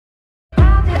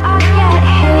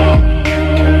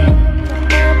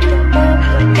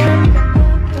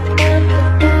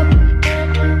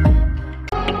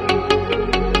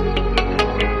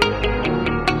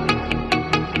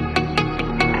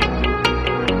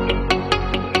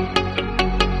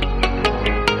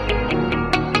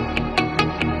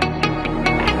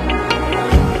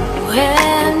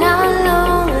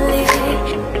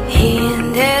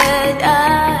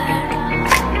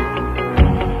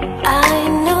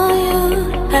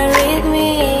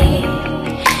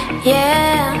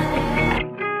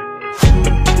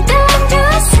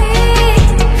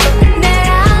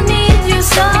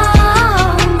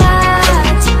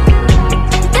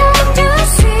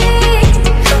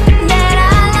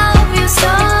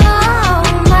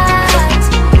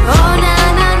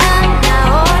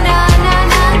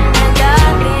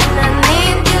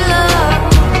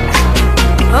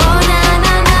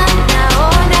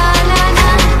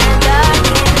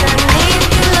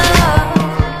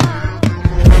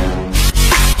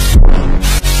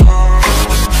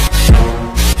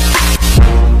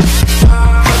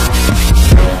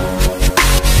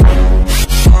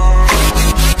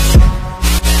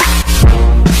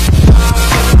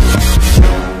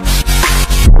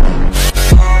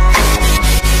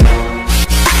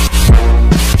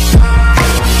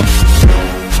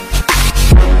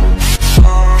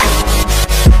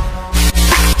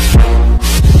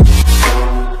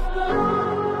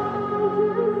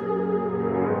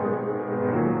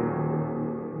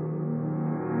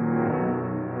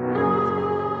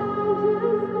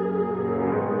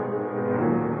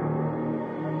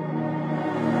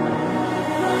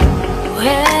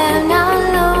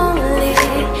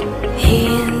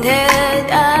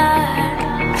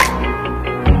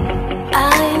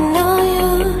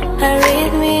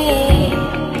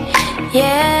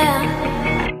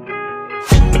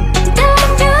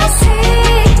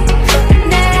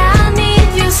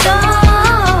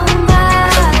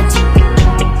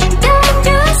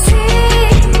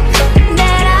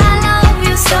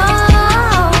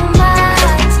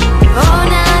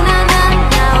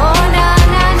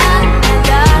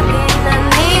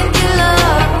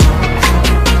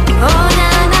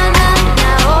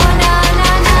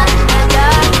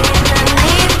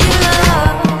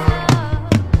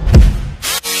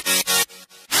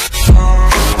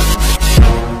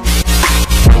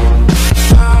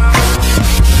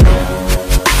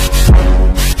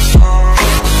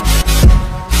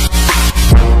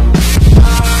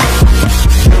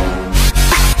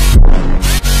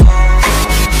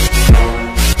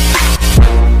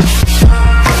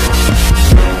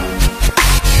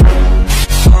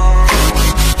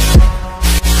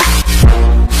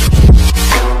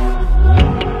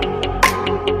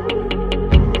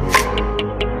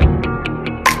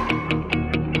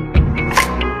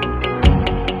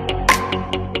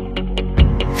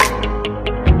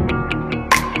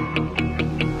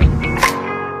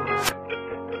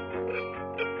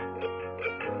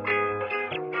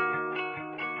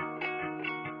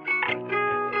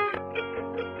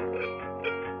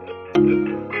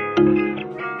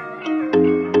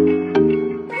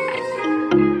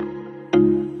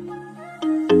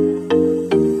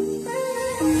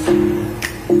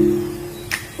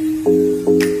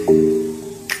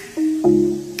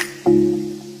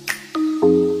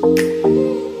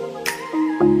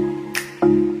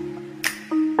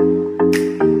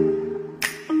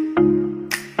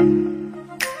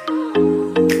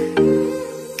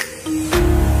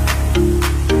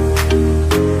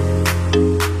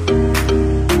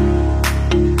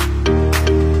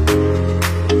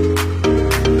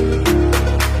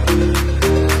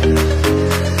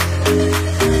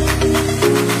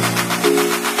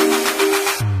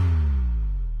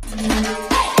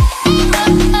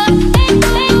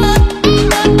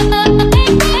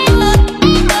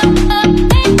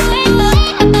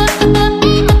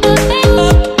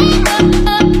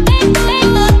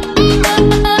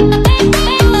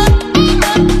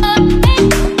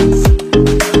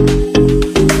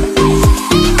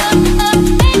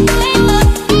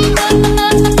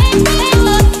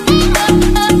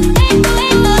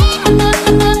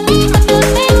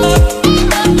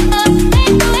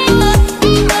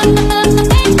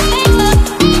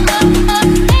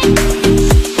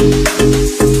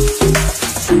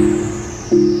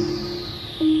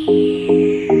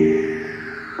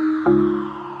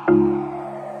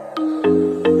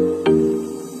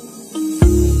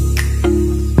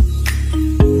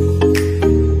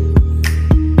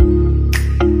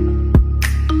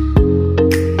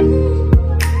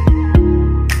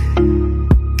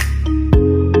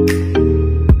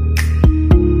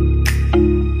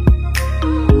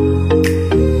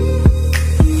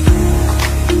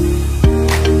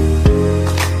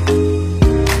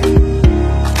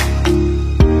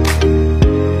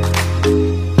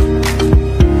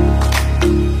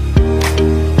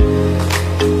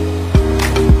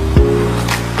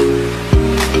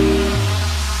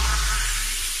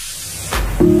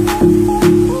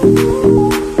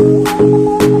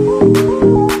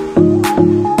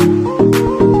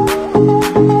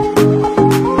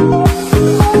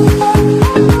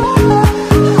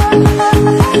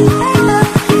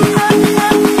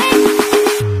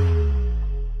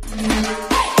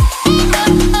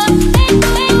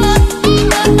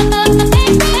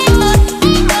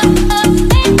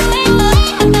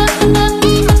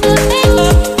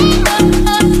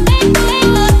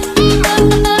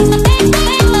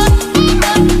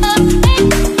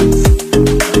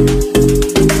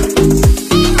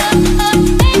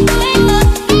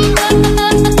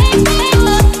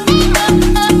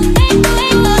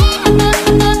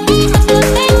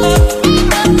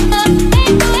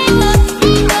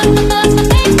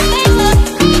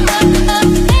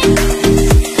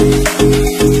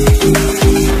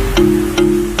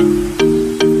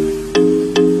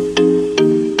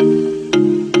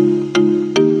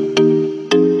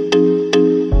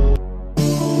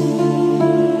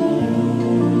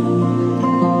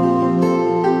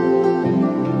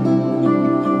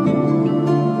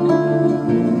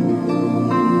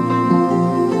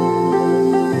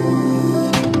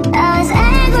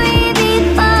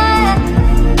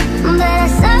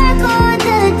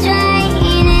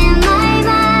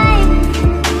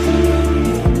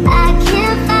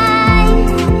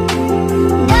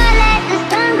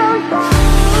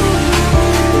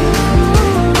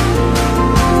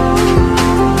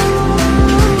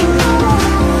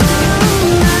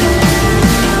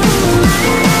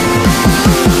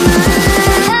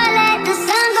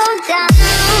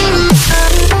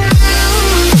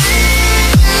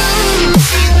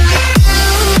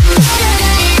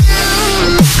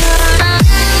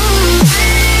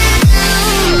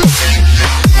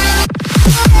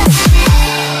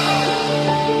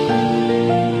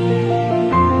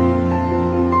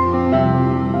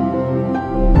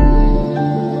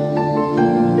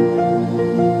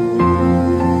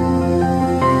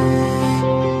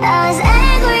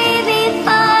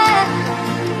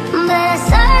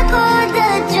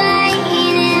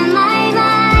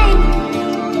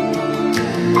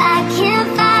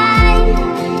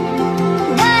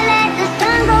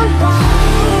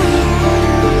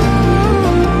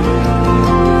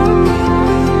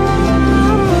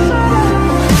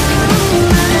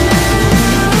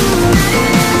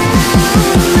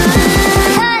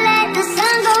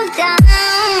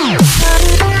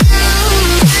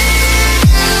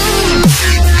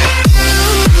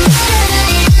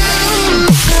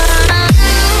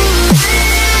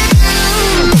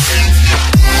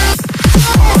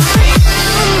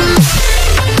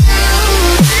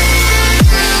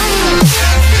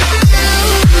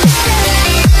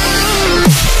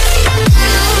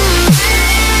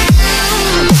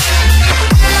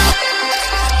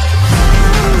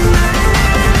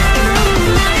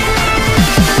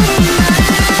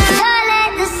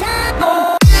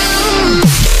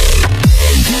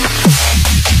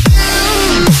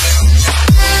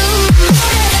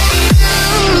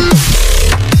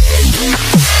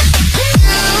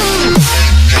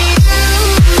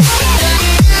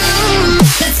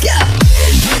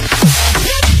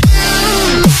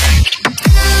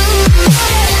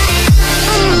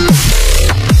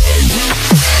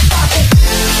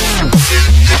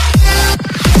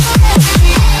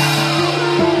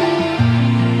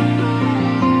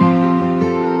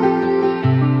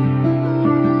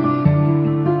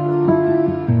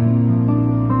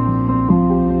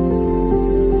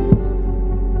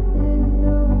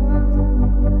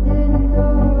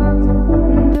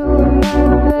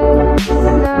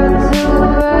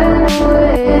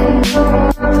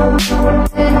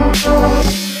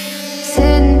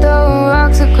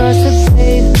across the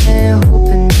pavement,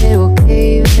 hoping it'll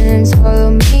cave in and swallow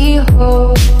me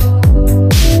whole.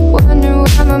 Wonder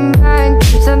why my mind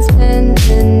keeps on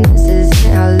spinning. This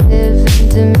isn't how living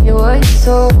to me was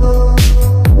told.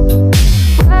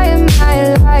 Why am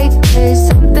I like this?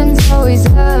 Something's always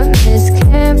amiss.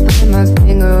 Can't put my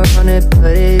finger on it,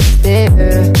 but it's there.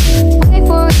 Wait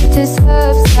for it to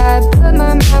subside, but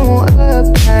my mind won't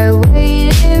apply.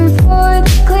 Waiting for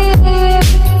the clear.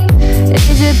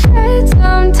 Is it bad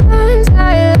sometimes?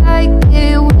 I like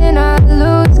it when I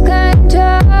lose control.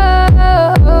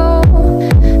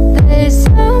 There's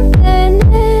something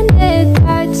in it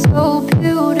that's so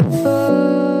beautiful.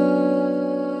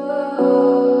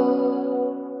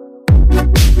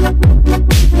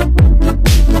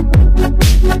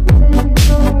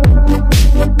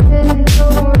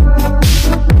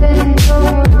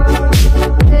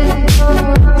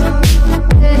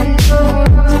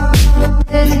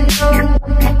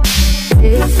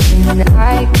 And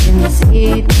I can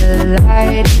see the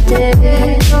light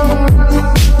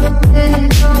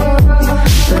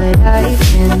but I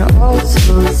can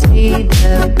also see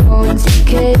the bones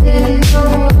decay.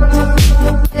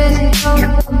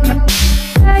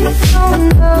 I don't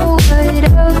know what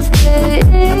else there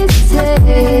is to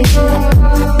say.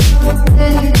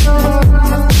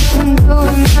 I'm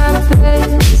doing my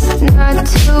best not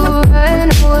to run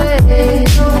away.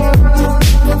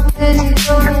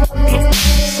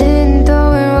 Sitting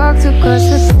throwing rocks across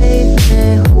the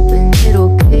pavement, hoping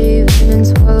it'll cave in and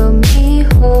swallow me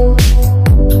whole.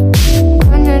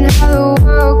 Wondering how the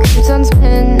world keeps on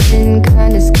spinning,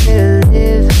 kinda scared of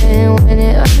living when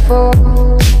it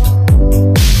unfolds.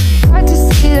 Hard to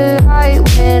see the light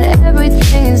when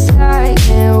everything is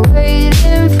silent,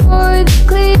 waiting for the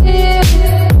clear.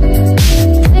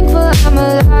 Thankful I'm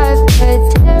alive, but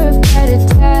terrified of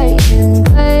dying.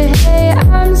 But hey,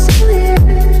 I'm still here.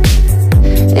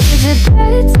 Is it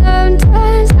bad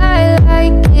sometimes? I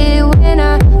like it when I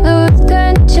lose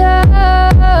control.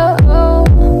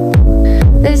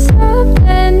 There's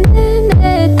something in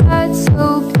it that's so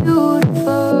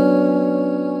beautiful.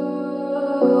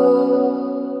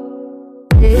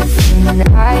 Listen,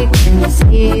 I can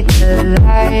see the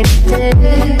light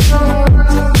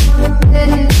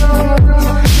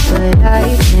but I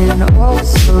can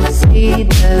also see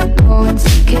the bones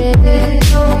decay.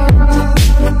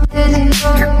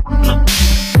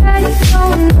 I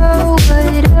don't know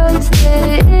what else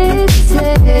there is to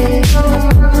say.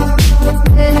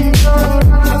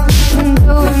 I'm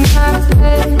doing my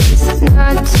best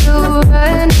not to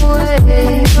run away.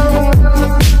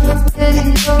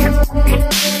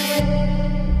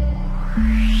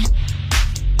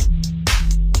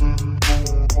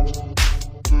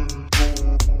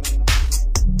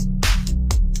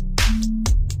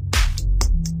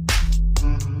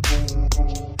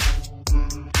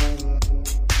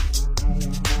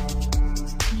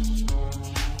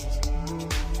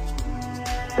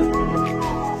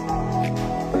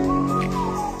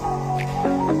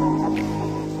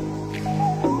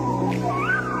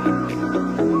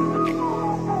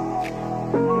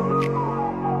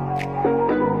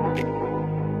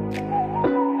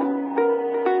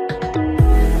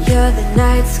 You're the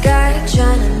night sky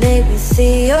trying to make me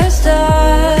see your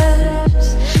stars,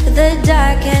 but the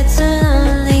dark gets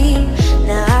lonely.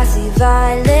 Now I see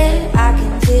violet, I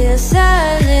can feel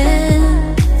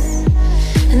silence,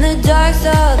 and the dark's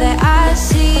all that I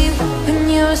see. When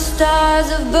your stars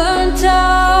have burnt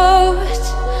out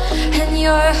and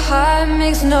your heart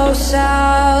makes no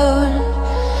sound,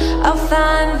 I'll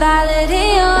find violet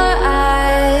in your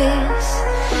eyes.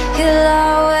 You'll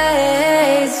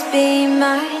always be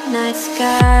my night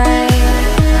sky.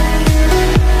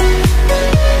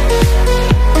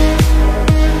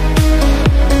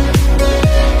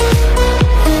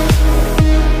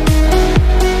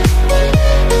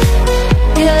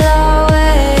 You'll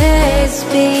always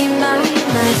be my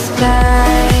night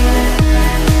sky.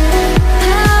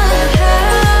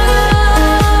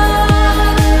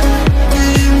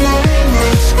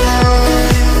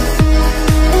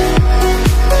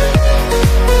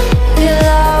 You'll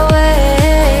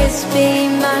always be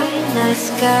my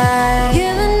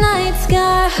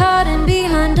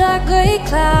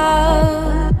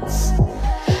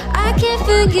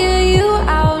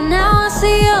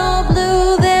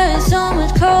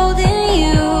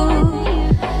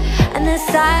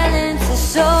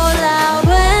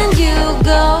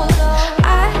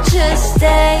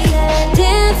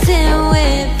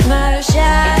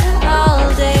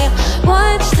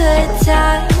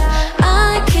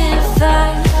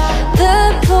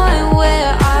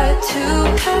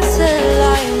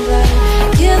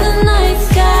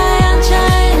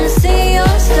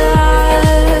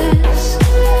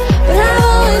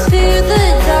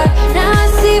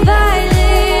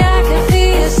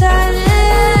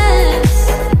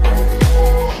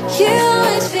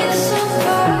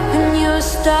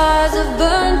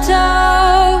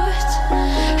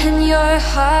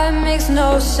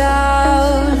no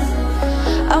sound.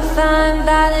 I'll find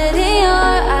valid in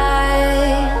your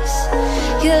eyes.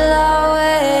 You'll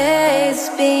always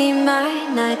be my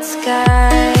night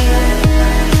sky.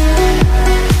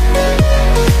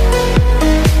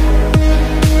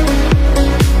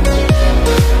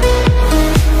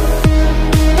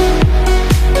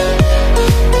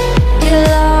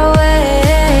 You'll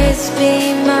always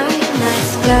be my night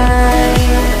sky.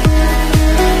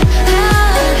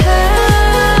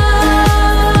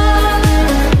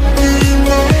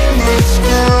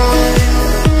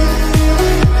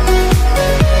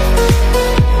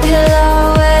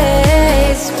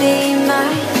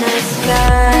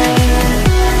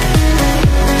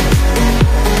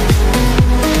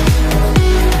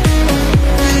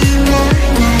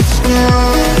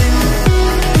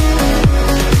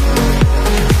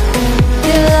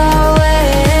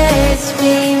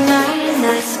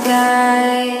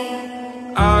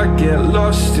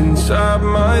 Inside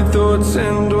my thoughts,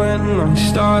 and when I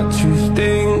start to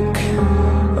think,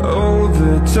 oh,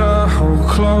 the Tahoe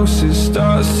closest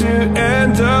starts to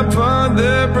end up on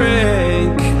the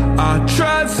brink. I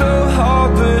tried so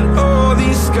hard, but all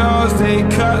these scars, they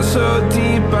cut so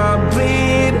deep, I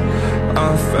bleed.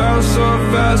 I fell so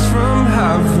fast from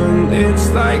heaven, it's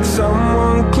like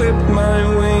someone clipped my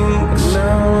wings.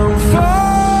 Now I'm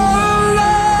falling,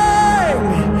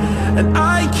 and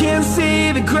I can't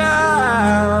see the ground.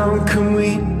 Can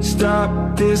we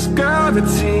stop this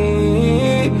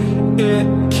gravity? It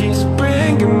keeps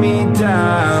bringing me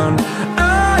down.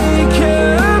 I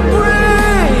can't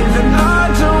breathe and I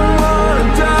don't wanna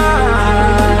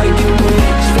die. Can we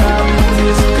stop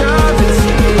this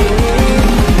gravity?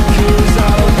 'Cause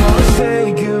I don't wanna say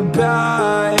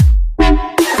goodbye.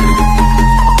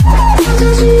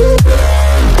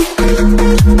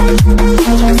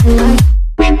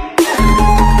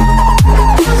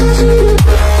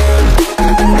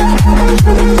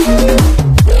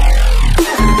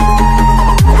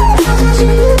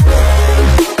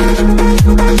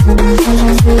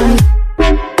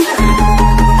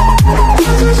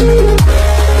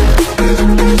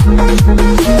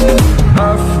 I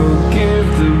forgive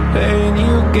the pain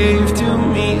you gave to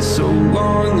me so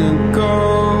long ago.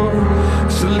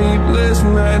 Sleepless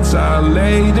nights I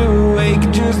laid awake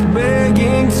just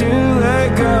begging to let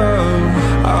go.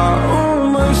 I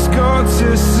almost got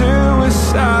to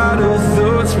suicidal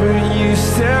thoughts, but you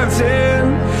stepped in.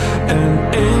 An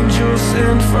angel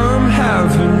sent from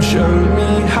heaven showed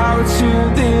me how to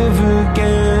live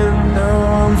again. Now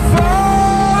I'm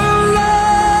falling,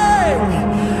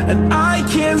 and I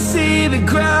can't see the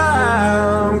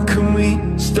ground. Can we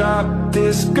stop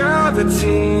this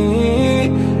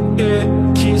gravity? It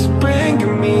keeps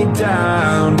bringing me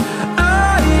down.